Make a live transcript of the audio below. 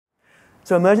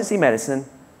So emergency medicine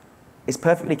is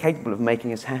perfectly capable of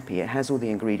making us happy. It has all the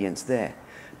ingredients there.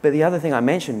 But the other thing I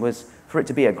mentioned was, for it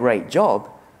to be a great job,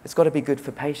 it's got to be good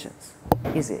for patients.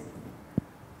 Is it?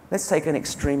 Let's take an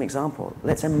extreme example.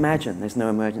 Let's imagine there's no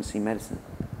emergency medicine.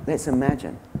 Let's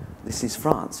imagine this is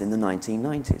France in the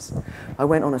 1990s. I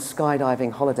went on a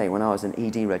skydiving holiday when I was an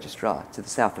ED registrar to the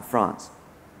south of France.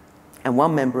 And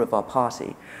one member of our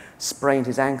party sprained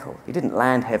his ankle. He didn't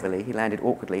land heavily, he landed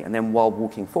awkwardly, and then while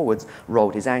walking forwards,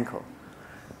 rolled his ankle.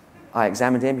 I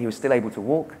examined him, he was still able to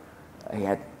walk. He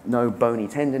had no bony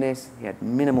tenderness, he had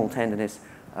minimal tenderness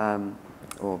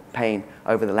or pain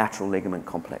over the lateral ligament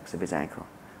complex of his ankle.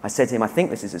 I said to him, I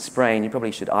think this is a sprain, you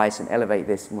probably should ice and elevate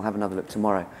this, and we'll have another look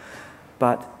tomorrow.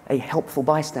 But a helpful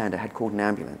bystander had called an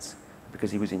ambulance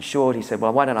because he was insured. He said,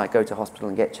 well, why don't I go to hospital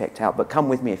and get checked out, but come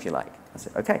with me if you like. I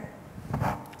said, okay.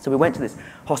 So we went to this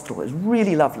hospital. It was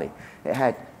really lovely. It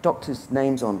had doctors'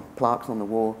 names on plaques on the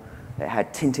wall. It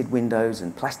had tinted windows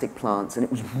and plastic plants, and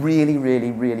it was really,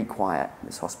 really, really quiet,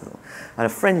 this hospital. And a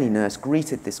friendly nurse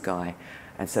greeted this guy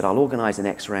and said, I'll organize an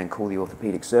X-ray and call the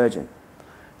orthopedic surgeon.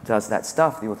 Does that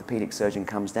stuff. The orthopedic surgeon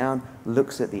comes down,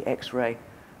 looks at the X-ray,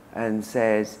 and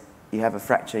says, you have a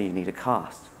fracture, you need a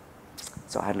cast.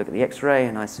 So I had a look at the X-ray,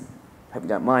 and I said, hope you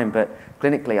don't mind, but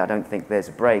clinically I don't think there's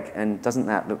a break, and doesn't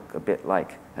that look a bit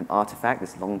like an artifact,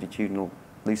 this longitudinal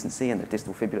lucency in the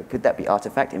distal fibula? Could that be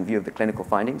artifact in view of the clinical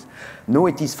findings? No,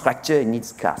 it is fracture, it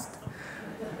needs cast.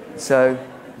 So,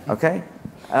 okay.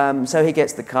 So he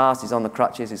gets the cast, he's on the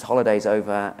crutches, his holiday's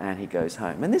over, and he goes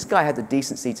home. And this guy had the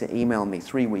decency to email me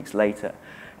 3 weeks later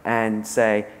and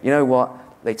say, you know what,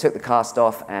 they took the cast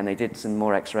off and they did some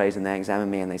more X-rays and they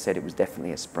examined me and they said it was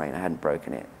definitely a sprain. I hadn't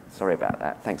broken it. Sorry about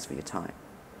that. Thanks for your time.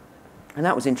 And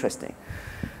that was interesting.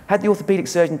 Had the orthopedic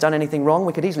surgeon done anything wrong?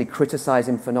 We could easily criticize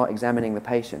him for not examining the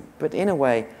patient. But in a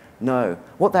way, no.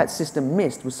 What that system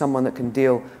missed was someone that can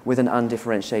deal with an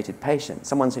undifferentiated patient,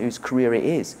 someone whose career it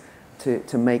is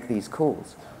to make these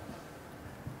calls.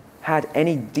 Had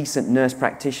any decent nurse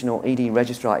practitioner or ED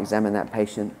registrar examine that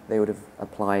patient, they would have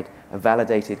applied a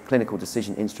validated clinical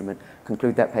decision instrument,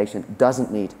 conclude that patient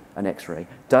doesn't need an X-ray,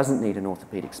 doesn't need an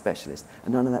orthopedic specialist,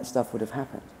 and none of that stuff would have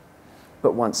happened.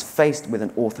 But once faced with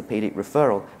an orthopedic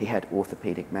referral, he had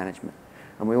orthopedic management.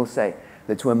 And we all say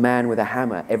that to a man with a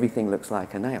hammer, everything looks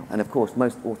like a nail. And of course,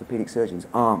 most orthopedic surgeons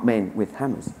are men with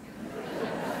hammers.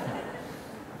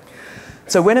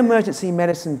 So when emergency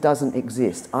medicine doesn't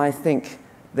exist, I think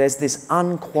there's this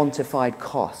unquantified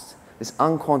cost, this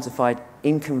unquantified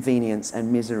inconvenience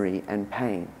and misery and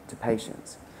pain to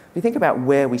patients. If you think about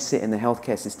where we sit in the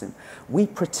healthcare system, we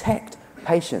protect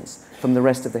patients from the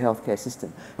rest of the healthcare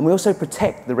system. And we also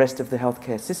protect the rest of the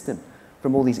healthcare system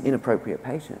from all these inappropriate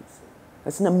patients.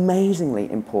 That's an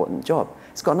amazingly important job.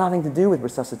 It's got nothing to do with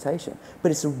resuscitation, but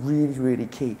it's a really, really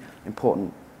key,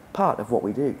 important part of what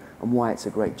we do and why it's a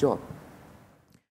great job.